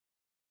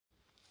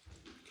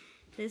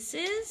This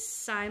is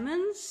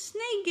Simon's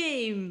snake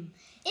game.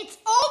 It's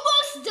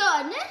almost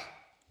done.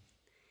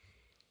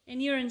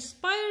 And you're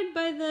inspired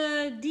by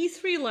the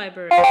D3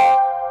 library.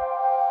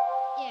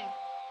 Yeah.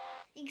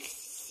 You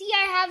see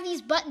I have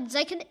these buttons.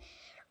 I can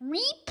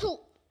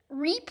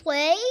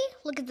replay.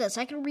 Look at this.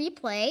 I can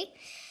replay.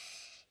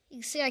 You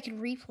can see I can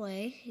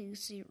replay. You can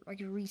see I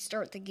can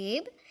restart the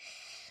game.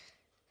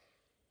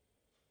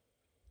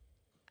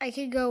 I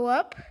can go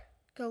up,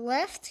 go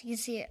left. You can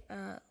see it.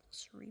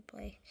 Let's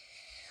replay.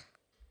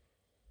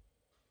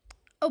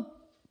 Oh.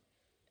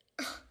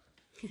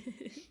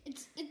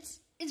 It's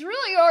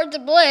really hard to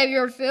play if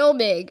you're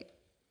filming.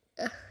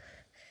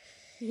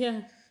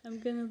 Yeah,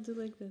 I'm gonna do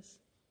like this.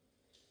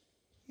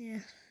 Yeah.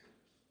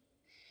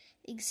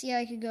 You can see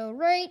I could go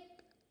right,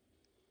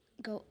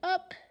 go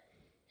up.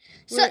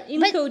 We're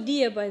in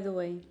Codea, by the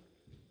way.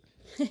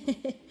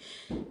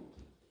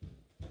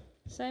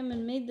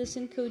 Simon made this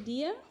in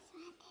Codea.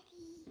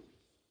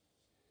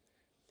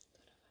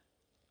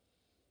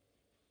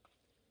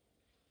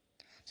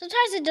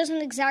 Sometimes it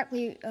doesn't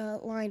exactly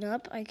line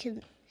up. I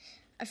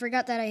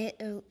forgot that I hit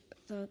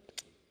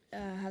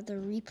have the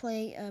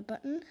replay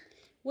button.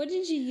 What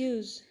did you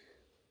use?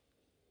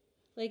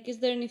 Like, is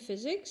there any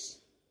physics?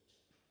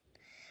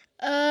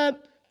 Actually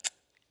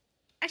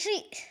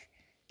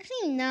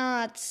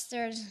not.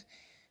 There's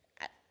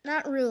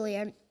not really.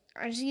 I'm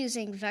just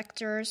using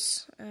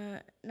vectors.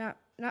 Not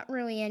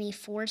really any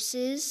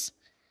forces.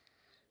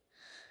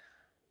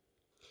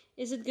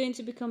 Is it going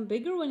to become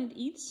bigger when it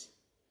eats?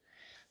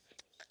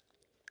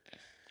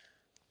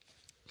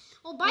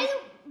 Well, by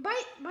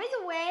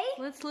the way,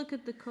 let's look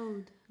at the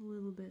code a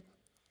little bit.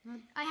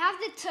 I have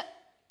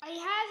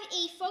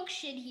a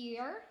function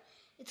here.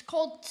 It's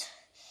called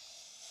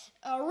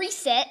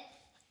reset,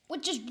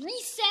 which just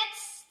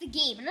resets the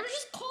game, and I'm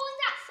just calling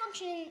that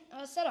function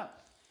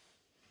setup.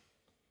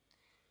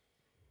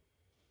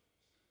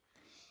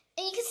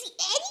 And you can see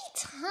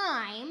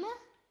anytime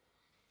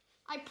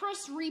I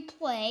press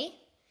replay,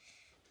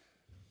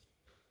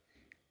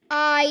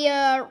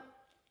 I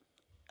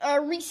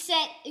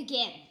reset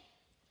again.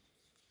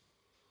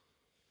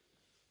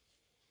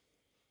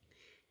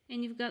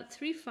 And you've got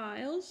 3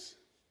 files: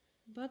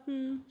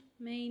 button,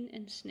 main,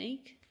 and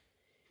snake.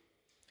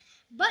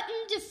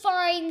 Button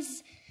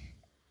defines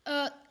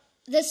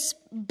this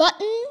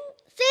button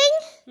thing.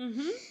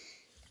 Mm-hmm.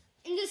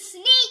 And the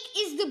snake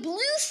is the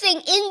blue thing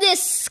in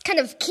this kind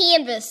of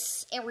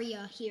canvas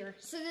area here.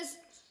 So this...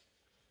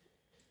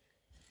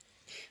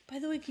 By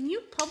the way, can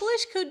you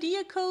publish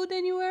Codea code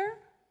anywhere?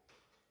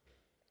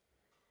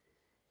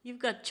 You've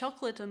got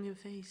chocolate on your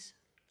face.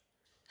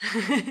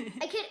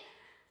 I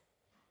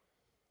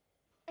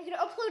could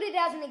upload it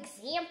as an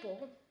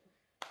example.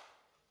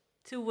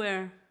 To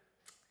where?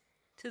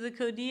 To the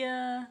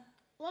Codea.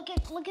 Look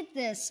at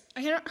this.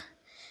 I don't.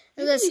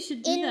 Maybe you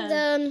should do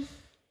that.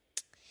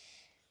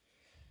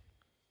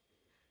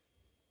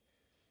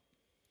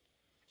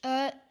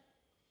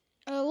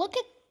 Look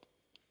at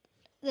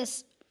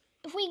this.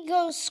 If we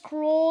go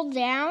scroll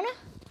down,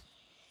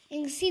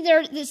 you can see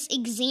there's this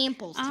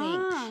example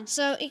thing.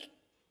 So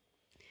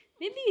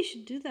maybe you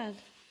should do that.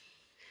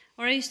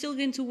 Or are you still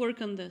going to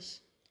work on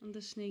this? On the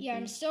snake? Yeah,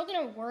 I'm still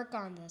gonna work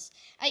on this.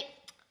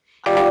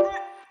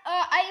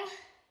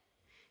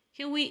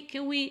 Can we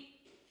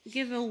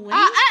give a link?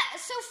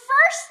 So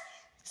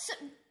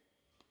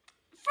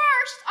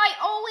first I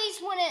always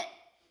want to,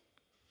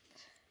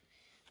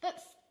 but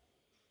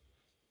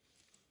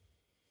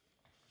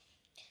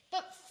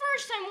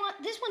first I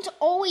want this one to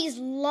always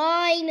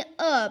line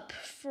up.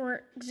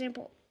 For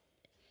example,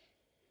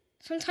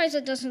 sometimes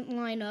it doesn't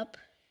line up.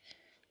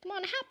 Come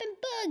on, happen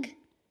bug.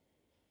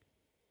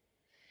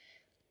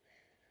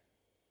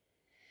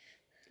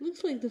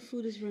 Looks like the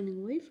food is running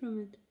away from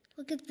it.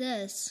 Look at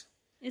this.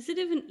 Is it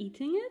even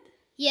eating it?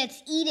 Yeah,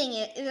 it's eating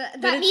it.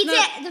 That means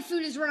the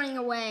food is running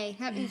away.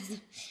 That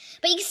means,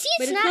 but you can see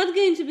it's not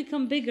going to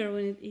become bigger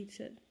when it eats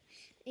it.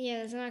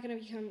 Yeah, it's not going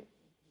to become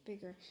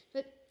bigger.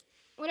 But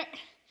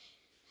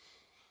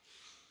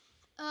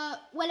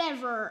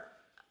whatever.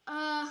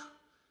 I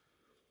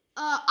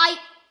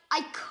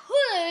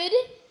could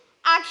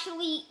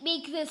actually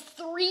make this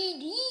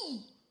 3D.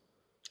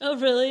 Oh,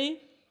 really?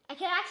 I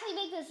can actually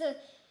make this a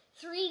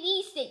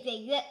 3D stick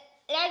thing. That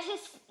I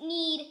just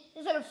need,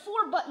 instead of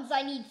 4 buttons,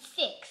 I need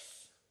 6,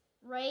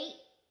 right?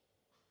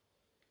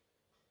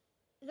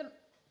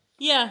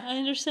 Yeah, I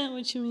understand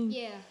what you mean.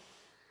 Yeah.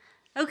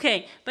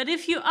 Okay, but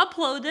if you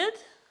upload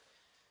it,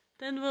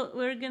 then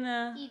we're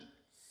gonna.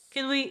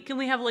 Can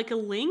we have like a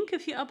link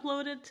if you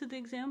upload it to the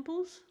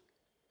examples?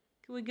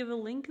 Can we give a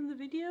link in the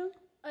video?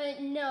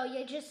 No,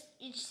 you just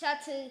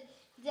have to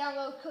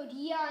download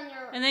Codea on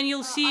your. And then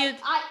you'll see it.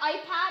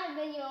 iPad, and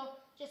then you'll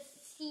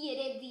just see it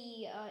in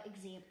the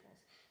examples.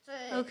 So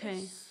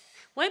okay.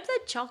 Wipe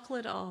that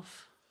chocolate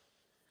off.